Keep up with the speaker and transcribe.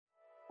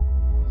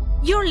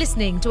You're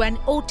listening to an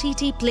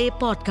OTT Play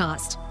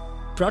podcast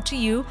brought to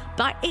you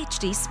by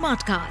HD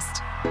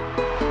Smartcast.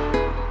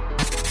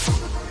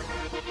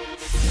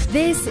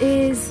 This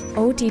is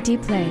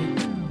OTT Play.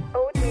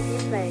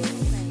 OTT Play.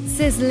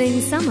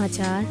 Sizzling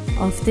Samachar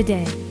of the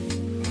day.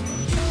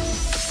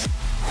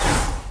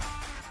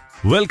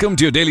 Welcome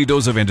to your daily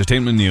dose of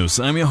entertainment news.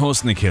 I'm your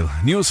host Nikhil.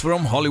 News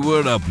from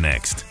Hollywood up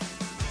next.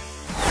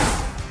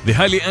 The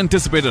highly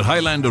anticipated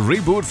Highlander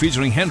reboot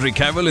featuring Henry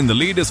Cavill in the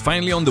lead is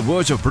finally on the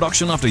verge of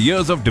production after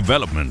years of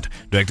development.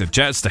 Director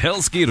Chad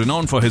Stahelski,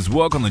 renowned for his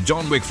work on the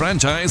John Wick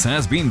franchise,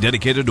 has been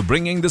dedicated to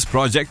bringing this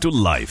project to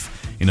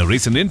life. In a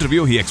recent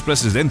interview, he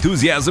expressed his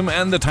enthusiasm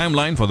and the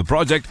timeline for the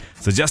project,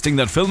 suggesting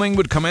that filming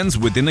would commence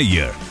within a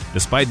year.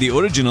 Despite the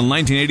original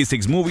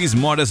 1986 movie's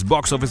modest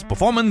box office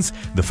performance,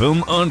 the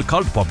film earned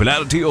cult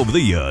popularity over the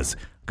years.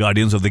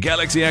 Guardians of the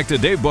Galaxy actor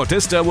Dave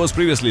Bautista was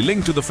previously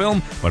linked to the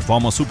film, but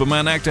former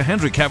Superman actor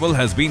Henry Cavill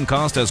has been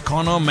cast as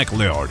Connor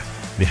McLeod.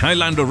 The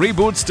Highlander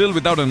reboot, still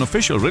without an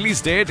official release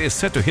date, is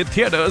set to hit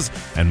theaters,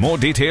 and more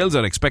details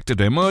are expected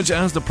to emerge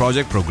as the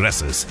project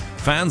progresses.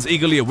 Fans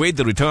eagerly await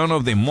the return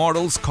of the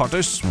immortal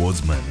Scottish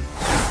swordsman.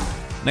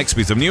 Next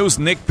piece of news,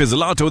 Nic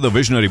Pizzolatto, the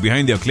visionary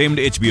behind the acclaimed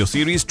HBO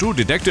series True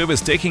Detective,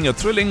 is taking a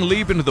thrilling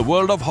leap into the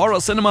world of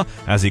horror cinema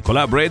as he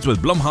collaborates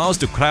with Blumhouse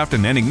to craft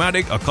an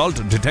enigmatic occult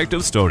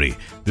detective story.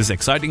 This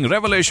exciting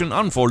revelation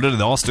unfolded at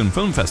the Austin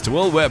Film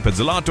Festival, where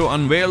Pizzolatto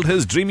unveiled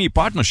his dreamy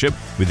partnership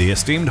with the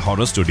esteemed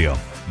horror studio.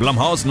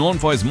 Blumhouse, known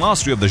for his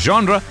mastery of the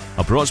genre,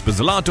 approached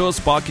Pizzolatto,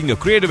 sparking a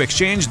creative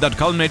exchange that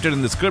culminated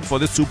in the script for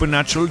this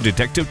supernatural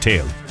detective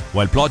tale.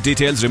 While plot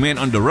details remain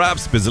under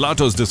wraps,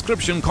 Pizzolatto's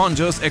description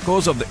conjures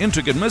echoes of the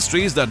intricate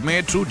mysteries that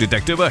made True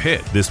Detective a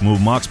hit. This move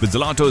marks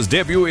Pizzolatto's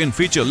debut in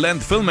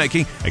feature-length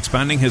filmmaking,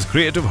 expanding his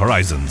creative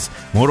horizons.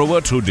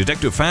 Moreover, True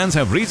Detective fans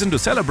have reason to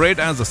celebrate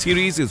as the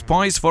series is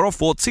poised for a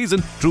fourth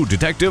season, True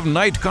Detective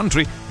Night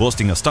Country,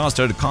 boasting a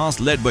star-studded cast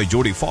led by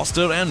Jodie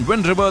Foster and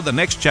Wind River, the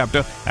next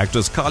chapter,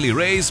 actress Kali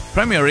Reis,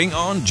 premiering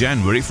on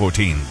January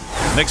 14.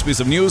 Next piece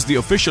of news, the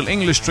official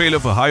English trailer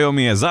for Hayao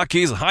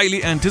Miyazaki's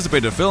highly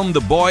anticipated film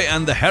The Boy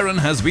and the Heron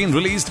has been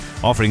released,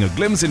 offering a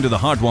glimpse into the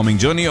heartwarming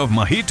journey of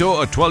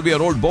Mahito, a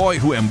 12-year-old boy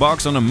who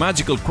embarks on a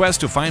magical quest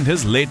to find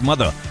his late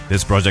mother.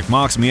 This project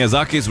marks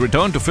Miyazaki's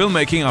return to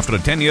filmmaking after a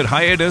 10-year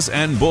hiatus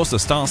and boasts a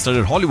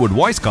star-studded Hollywood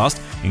voice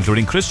cast,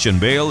 including Christian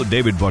Bale,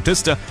 David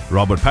Bautista,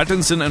 Robert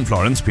Pattinson and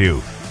Florence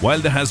Pugh. While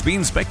there has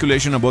been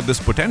speculation about this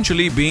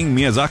potentially being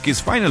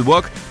Miyazaki's final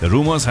work, the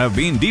rumors have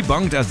been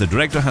debunked as the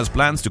director has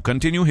plans to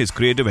continue his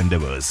creative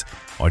endeavors.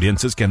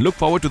 Audiences can look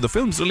forward to the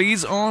film's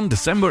release on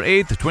December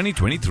 8,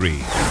 2023.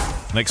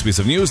 Next piece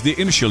of news, the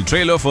initial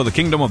trailer for The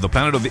Kingdom of the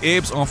Planet of the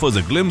Apes offers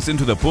a glimpse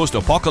into the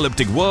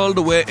post-apocalyptic world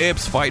where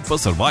apes fight for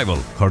survival.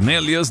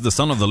 Cornelius, the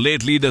son of the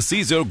late leader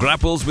Caesar,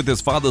 grapples with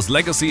his father's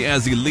legacy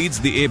as he leads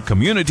the ape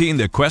community in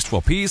their quest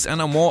for peace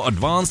and a more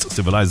advanced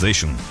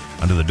civilization.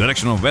 Under the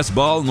direction of Wes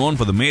Ball, known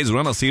for the Maze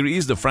Runner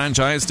series, the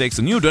franchise takes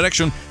a new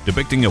direction,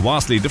 depicting a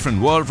vastly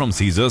different world from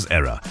Caesar's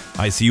era.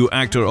 ICU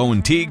actor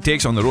Owen Teague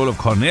takes on the role of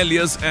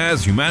Cornelius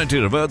as humanity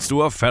reverts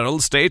to a feral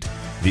state.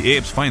 The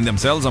apes find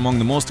themselves among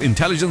the most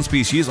intelligent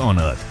species on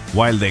Earth.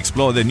 While they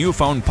explore their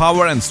newfound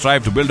power and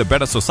strive to build a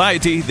better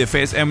society, they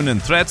face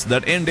imminent threats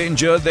that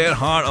endanger their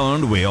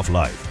hard-earned way of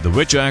life. The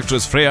Witcher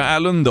actress Freya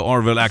Allen, the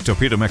Orville actor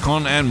Peter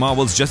McCon, and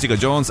Marvel's Jessica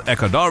Jones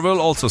Eka Darville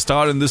also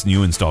star in this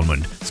new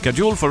installment,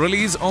 scheduled for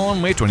release on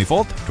May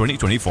 24th,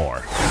 2024.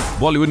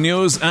 Bollywood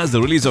news, as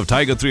the release of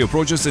Tiger 3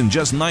 approaches in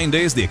just 9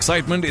 days, the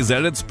excitement is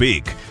at its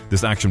peak.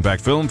 This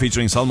action-packed film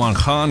featuring Salman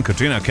Khan,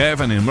 Katrina Kaif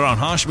and Imran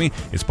Hashmi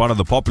is part of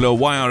the popular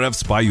YRF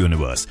spy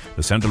universe.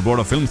 The Central Board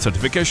of Film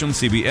Certification,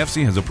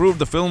 CBFC, has approved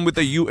the film with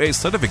a UA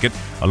certificate,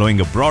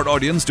 allowing a broad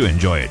audience to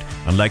enjoy it.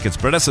 Unlike its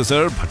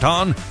predecessor,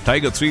 Pathaan,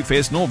 Tiger 3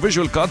 faced no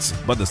visual cuts,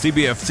 but the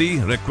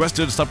CBFC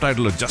requested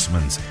subtitle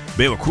adjustments.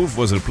 Bewakoof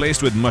was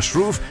replaced with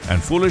Mashroof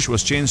and Foolish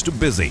was changed to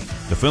Busy.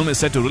 The film is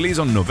set to release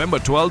on November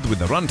 12th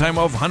with a runtime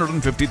of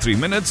 153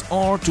 minutes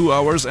or 2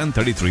 hours and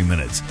 33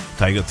 minutes.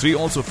 Tiger 3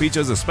 also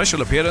features a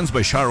special appearance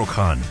by Shah Rukh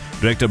Khan.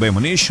 Directed by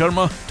Manish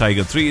Sharma,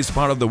 Tiger 3 is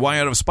part of the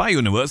YRF spy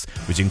universe,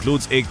 which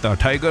includes Ekta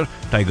Tiger,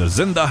 Tiger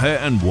Zinda Hai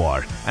and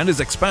War, and is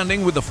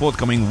expanding with the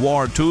forthcoming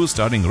War 2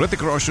 starring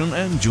Hrithik Roshan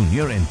and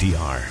Junior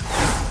NTR.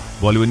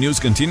 Bollywood news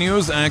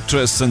continues.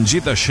 Actress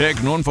Sangeeta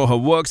Sheikh, known for her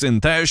works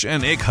in Tash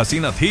and Ek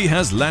Hasina Thi,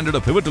 has landed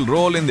a pivotal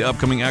role in the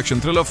upcoming action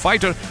thriller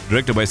Fighter,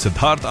 directed by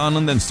Siddharth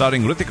Anand and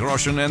starring Hrithik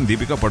Roshan and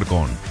Deepika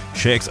Padukone.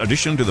 Sheikh's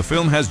addition to the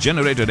film has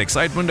generated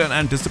excitement and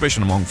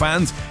anticipation among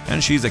fans,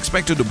 and she is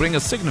expected to bring a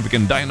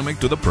significant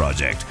dynamic to the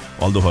project.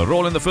 Although her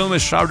role in the film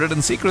is shrouded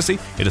in secrecy,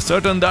 it is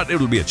certain that it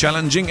will be a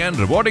challenging and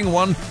rewarding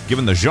one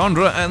given the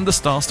genre and the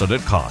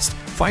star-studded cast.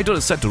 Fighter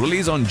is set to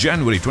release on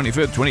January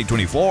 25th,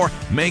 2024,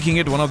 making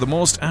it one of the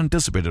most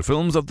anticipated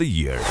films of the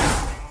year.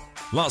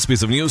 Last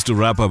piece of news to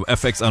wrap up,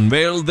 FX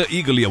unveiled the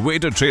eagerly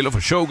awaited trailer for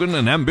Shogun,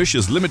 an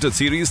ambitious limited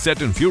series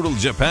set in feudal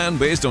Japan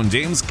based on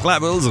James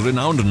Clavell's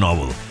renowned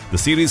novel. The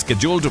series,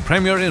 scheduled to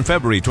premiere in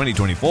February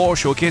 2024,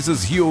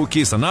 showcases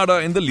Hiyuki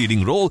Sanada in the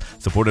leading role,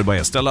 supported by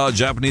a stellar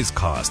Japanese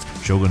cast.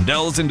 Shogun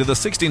delves into the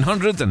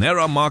 1600s, an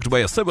era marked by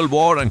a civil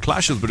war and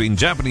clashes between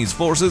Japanese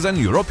forces and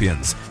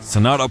Europeans.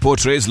 Sanada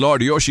portrays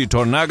Lord Yoshi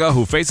Tornaga,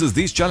 who faces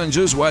these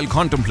challenges while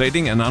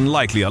contemplating an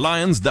unlikely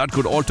alliance that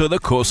could alter the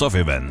course of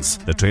events.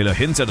 The trailer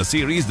hints at a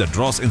series that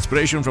draws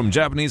inspiration from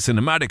Japanese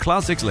cinematic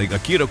classics like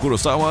Akira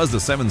Kurosawa's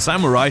The Seven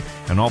Samurai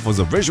and offers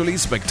a visually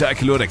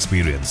spectacular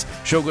experience.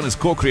 Shogun is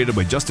co-created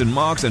by Justin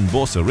Marks and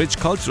boasts a rich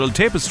cultural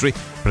tapestry,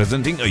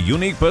 presenting a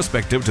unique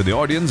perspective to the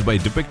audience by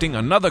depicting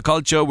another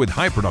culture with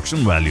high production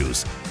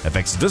values.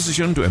 FX's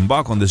decision to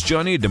embark on this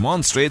journey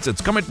demonstrates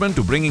its commitment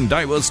to bringing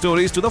diverse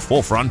stories to the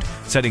forefront,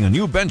 setting a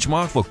new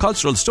benchmark for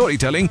cultural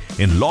storytelling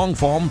in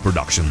long-form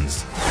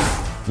productions.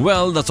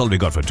 Well, that's all we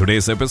got for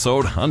today's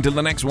episode. Until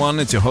the next one,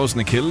 it's your host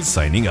Nikhil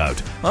signing out.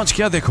 Aaj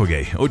kya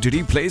dekhoge?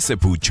 OTT Play se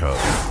poocho.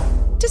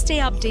 To stay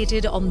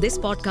updated on this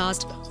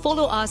podcast,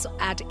 follow us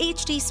at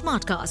HT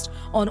Smartcast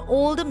on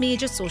all the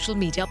major social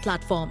media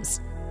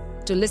platforms.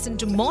 To listen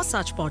to more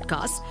such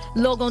podcasts,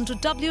 log on to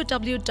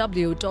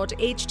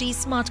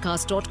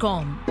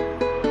www.htsmartcast.com.